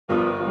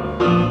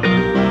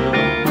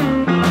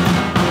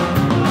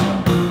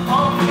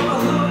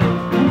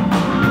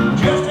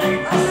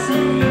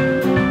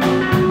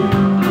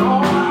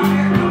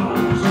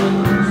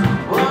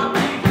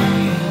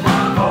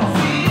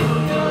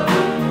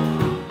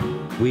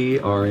We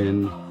are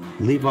in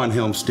Levon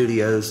Helm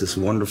Studios, this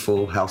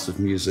wonderful house of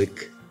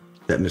music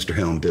that Mr.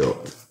 Helm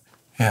built.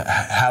 Yeah,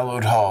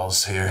 hallowed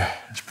halls here.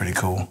 It's pretty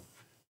cool.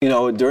 You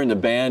know, during the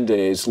band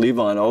days,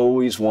 Levon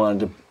always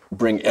wanted to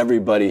bring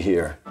everybody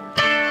here.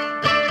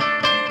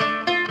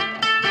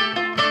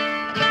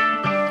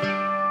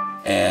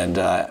 And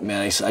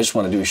man, I just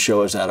want to do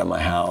shows out of my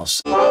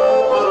house.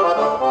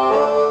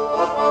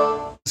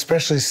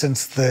 Especially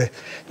since the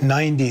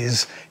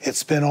 90s,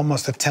 it's been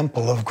almost a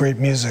temple of great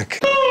music.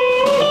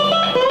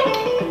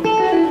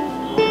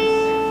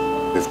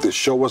 If the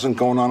show wasn't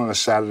going on a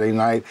Saturday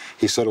night,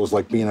 he said it was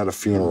like being at a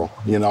funeral,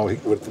 you know,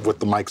 with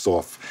the mics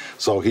off.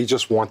 So he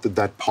just wanted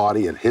that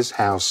party at his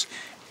house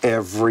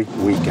every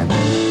weekend.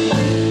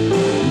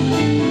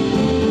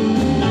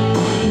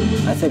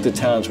 I think the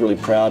town's really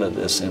proud of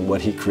this and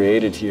what he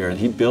created here. And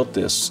he built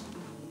this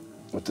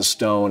with the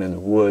stone and the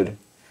wood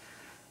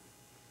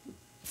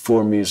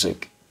for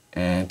music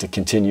and to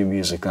continue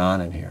music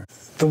on in here.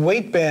 The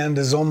Weight Band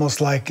is almost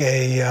like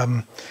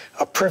a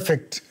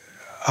perfect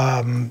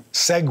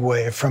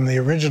segue from the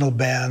original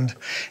band,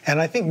 and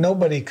I think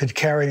nobody could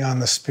carry on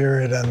the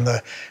spirit and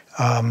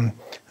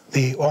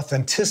the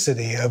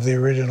authenticity of the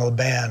original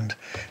band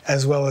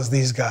as well as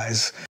these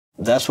guys.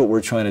 That's what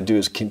we're trying to do,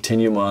 is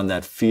continue on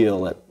that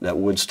feel, that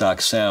Woodstock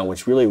sound,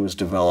 which really was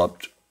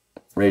developed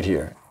right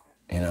here,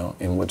 you know,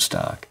 in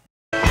Woodstock.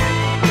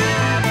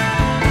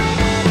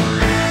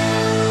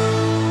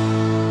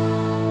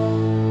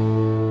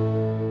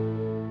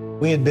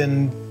 We had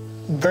been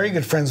very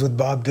good friends with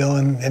Bob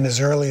Dylan in his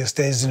earliest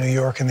days in New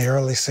York in the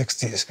early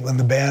 60s. When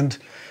the band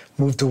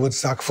moved to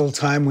Woodstock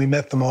full-time, we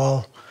met them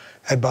all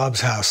at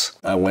Bob's house.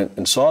 I went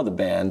and saw the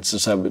band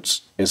since I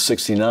was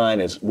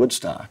 69 at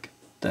Woodstock.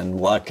 Then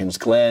Watkins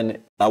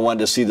Glen, I wanted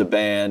to see the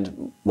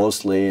band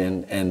mostly,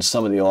 and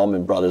some of the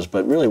Allman Brothers,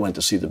 but really went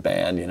to see the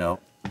band, you know.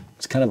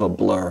 It's kind of a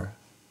blur,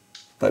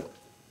 but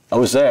I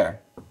was there.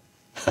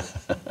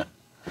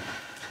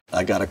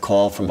 I got a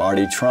call from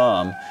Artie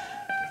Traum.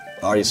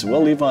 Artie said,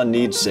 well, Levon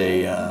needs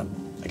a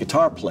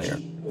guitar player.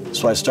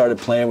 So I started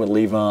playing with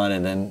Levon,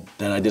 and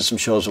then I did some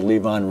shows with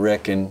Levon,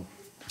 Rick, and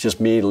just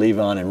me,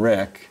 Levon, and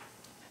Rick.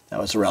 That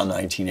was around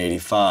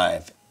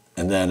 1985.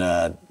 And then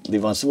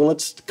Levon said, well,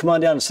 let's come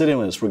on down and sit in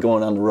with us. We're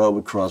going on the road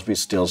with Crosby,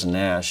 Stills, and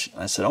Nash.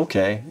 I said,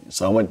 okay.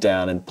 So I went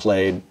down and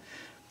played.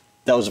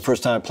 That was the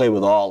first time I played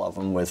with all of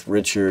them, with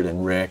Richard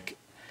and Rick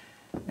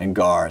and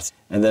Garth.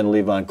 And then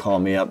Levon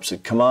called me up and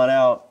said, come on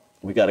out.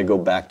 We got to go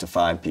back to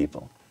 5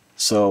 people.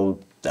 So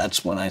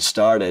that's when I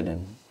started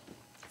in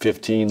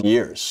 15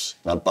 years,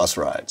 not bus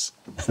rides,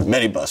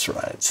 many bus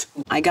rides.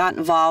 I got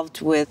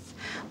involved with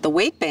the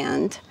Weight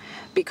Band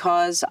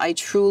because I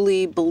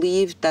truly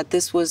believed that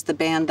this was the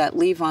band that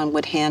Levon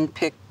would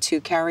handpick to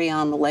carry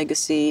on the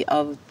legacy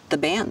of the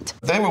band.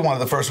 They were one of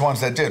the first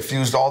ones that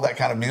fused all that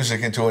kind of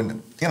music into a,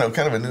 you know,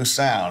 kind of a new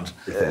sound.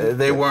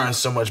 They weren't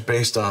so much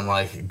based on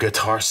like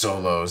guitar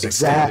solos,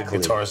 extended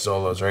guitar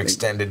solos or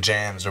extended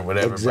jams or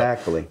whatever.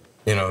 Exactly. But,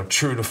 you know,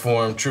 true to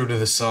form, true to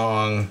the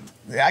song.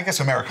 Yeah, I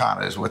guess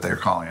Americana is what they're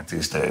calling it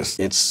these days.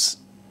 It's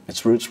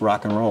roots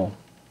rock and roll.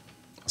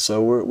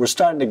 So we're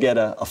starting to get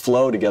a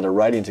flow together,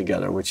 writing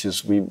together, which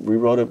is, we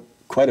wrote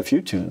quite a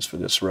few tunes for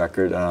this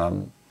record.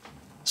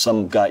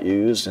 Some got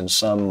used and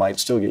some might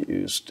still get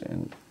used.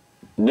 And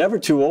Never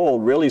Too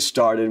Old really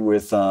started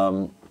with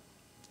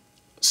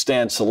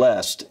Stan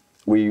Celeste.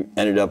 We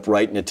ended up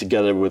writing it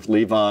together with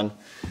Levon.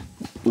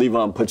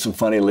 Levon put some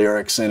funny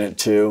lyrics in it,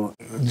 too.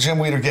 Jim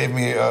Weeder gave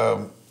me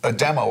a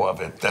demo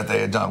of it that they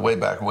had done way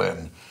back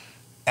when.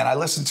 And I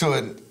listened to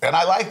it, and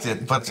I liked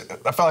it, but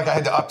I felt like I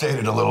had to update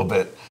it a little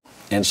bit.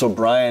 And so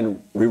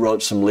Brian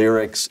rewrote some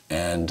lyrics,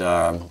 and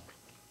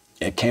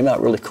it came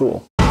out really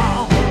cool.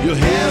 Your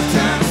hair's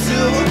turned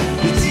silver,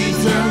 your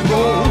teeth turn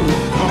gold.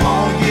 Come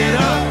on, get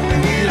up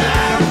and get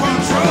out of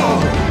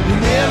control.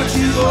 You're never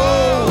too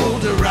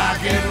old to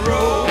rock and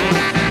roll.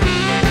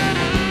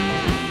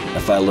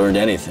 If I learned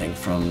anything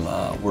from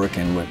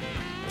working with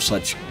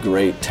such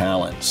great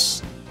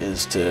talents,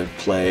 is to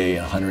play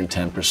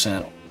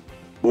 110%.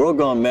 World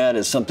Gone Mad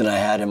is something I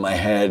had in my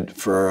head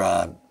for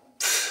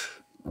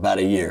about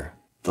a year.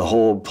 The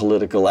whole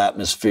political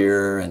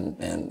atmosphere,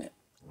 and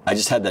I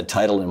just had that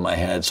title in my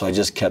head, so I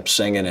just kept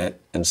singing it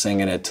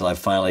till I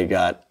finally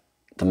got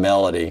the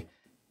melody.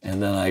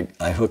 And then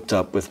I hooked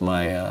up with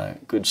my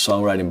good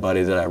songwriting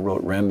buddy that I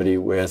wrote Remedy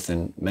with,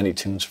 and many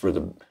tunes for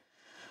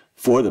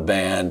the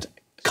band,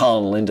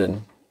 Colin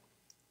Linden,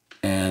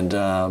 and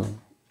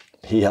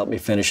he helped me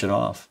finish it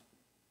off.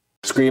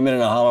 Screaming in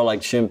a hollow like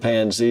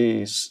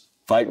chimpanzees,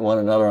 fighting one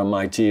another on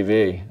my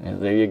TV.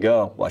 And there you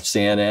go. Watch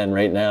CNN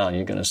right now, and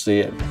you're going to see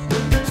it.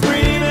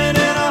 Screaming in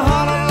a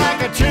hollow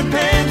like a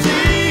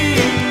chimpanzee,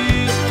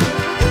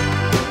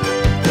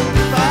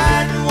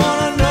 fighting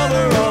one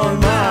another on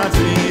my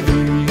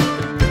TV.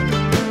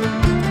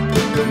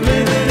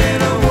 Living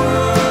in a world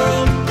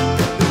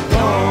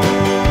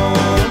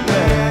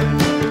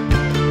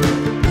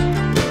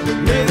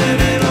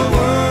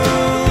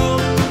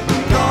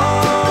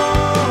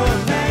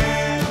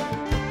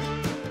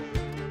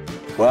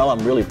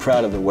really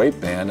proud of the Weight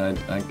Band,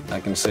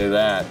 I can say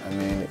that. I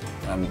mean,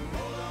 I'm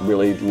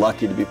really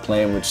lucky to be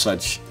playing with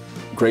such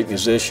great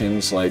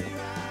musicians like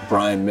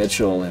Brian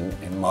Mitchell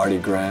and Marty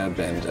Greb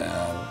and,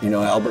 you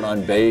know, Albert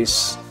on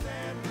bass.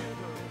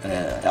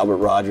 Albert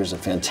Rogers, a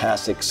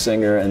fantastic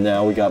singer, and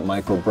now we got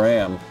Michael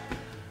Bram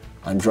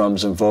on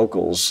drums and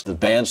vocals. The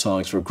band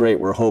songs were great.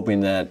 We're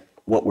hoping that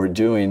what we're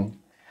doing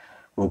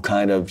will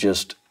kind of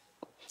just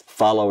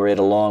follow right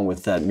along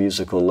with that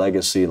musical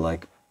legacy,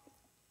 like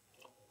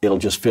it'll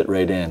just fit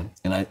right in,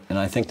 and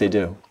I think they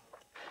do.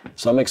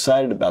 So I'm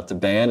excited about the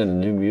band and the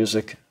new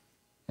music,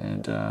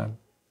 and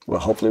well,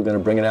 hopefully we're going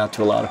to bring it out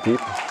to a lot of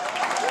people.